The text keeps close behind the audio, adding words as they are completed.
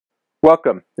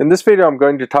Welcome. In this video I'm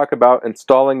going to talk about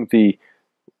installing the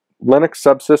Linux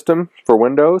subsystem for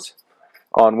Windows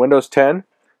on Windows 10.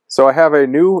 So I have a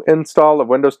new install of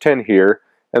Windows 10 here,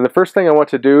 and the first thing I want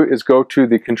to do is go to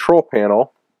the control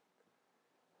panel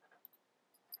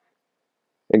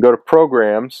and go to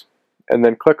Programs and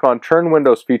then click on Turn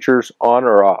Windows Features On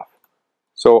or Off.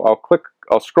 So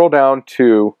I'll scroll down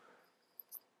to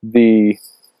the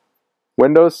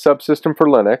Windows subsystem for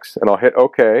Linux and I'll hit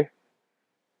OK.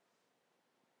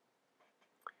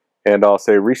 And I'll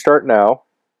say restart now.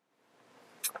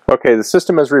 Okay, the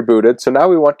system has rebooted, so now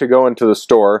we want to go into the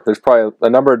store. There's probably a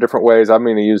number of different ways. I'm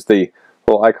going to use the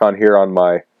little icon here on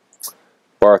my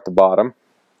bar at the bottom.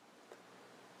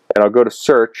 And I'll go to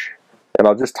search, and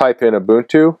I'll just type in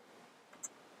Ubuntu.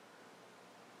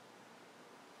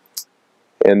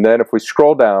 And then if we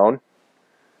scroll down,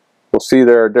 we'll see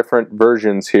there are different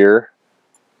versions here.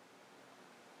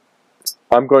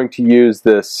 I'm going to use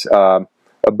this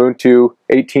Ubuntu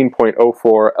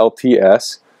 18.04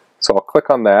 LTS. So I'll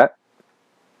click on that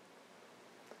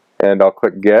and I'll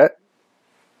click Get.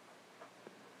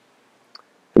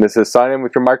 And this is sign in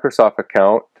with your Microsoft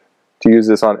account. To use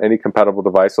this on any compatible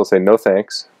device, I'll say no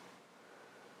thanks.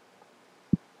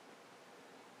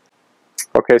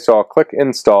 Okay, so I'll click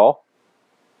Install.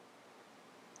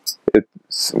 It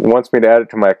wants me to add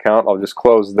it to my account. I'll just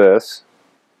close this.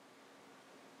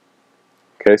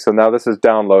 Okay, so now this is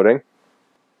downloading.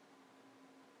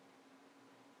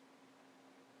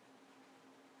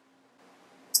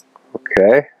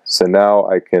 Okay, so now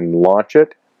I can launch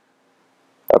it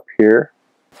up here.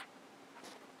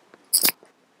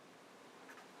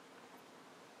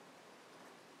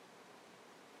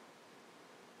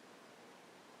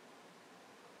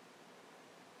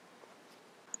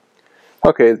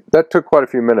 Okay, that took quite a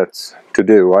few minutes to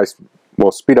do. I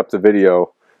will speed up the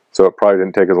video so it probably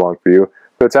didn't take as long for you.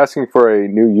 But it's asking for a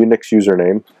new Unix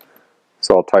username.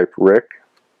 So I'll type Rick,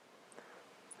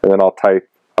 and then I'll type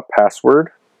a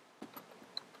password.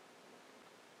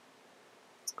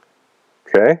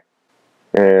 Okay,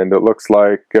 and it looks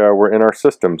like we're in our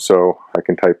system, so I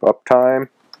can type uptime.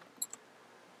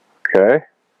 Okay,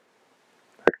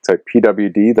 I can type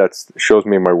pwd, that shows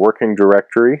me my working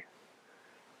directory.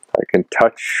 I can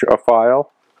touch a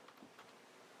file.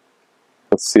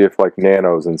 Let's see if like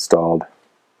nano is installed.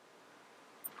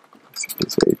 This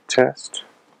is a test.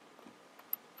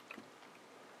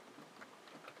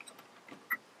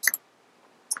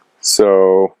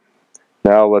 So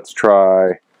now let's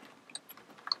try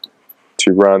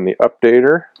to run the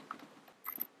updater.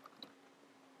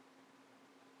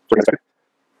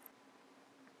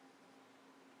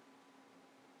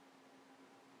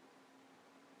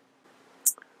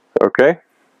 Okay,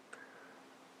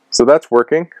 so that's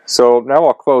working. So now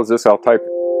I'll close this. I'll type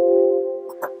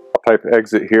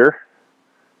exit here,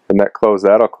 and that close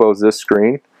that. I'll close this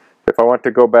screen. If I want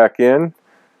to go back in,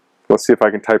 let's see if I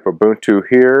can type Ubuntu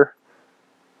here.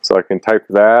 So I can type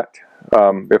that.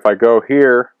 If I go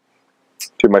here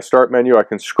to my start menu, I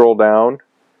can scroll down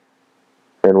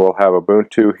and we'll have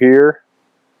Ubuntu here.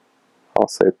 I'll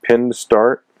say pin to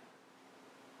start.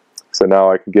 So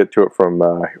now I can get to it from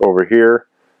over here.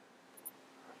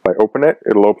 If I open it,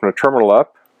 it'll open a terminal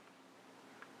up.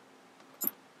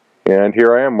 And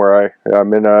here I am where I have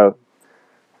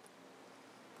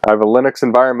a Linux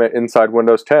environment inside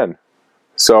Windows 10.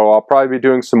 So I'll probably be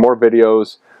doing some more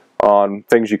videos on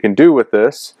things you can do with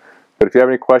this. But if you have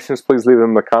any questions, please leave them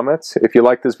in the comments. If you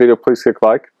like this video, please click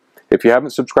like. If you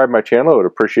haven't subscribed to my channel, I would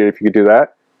appreciate it if you could do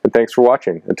that. And thanks for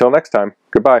watching. Until next time,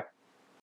 goodbye.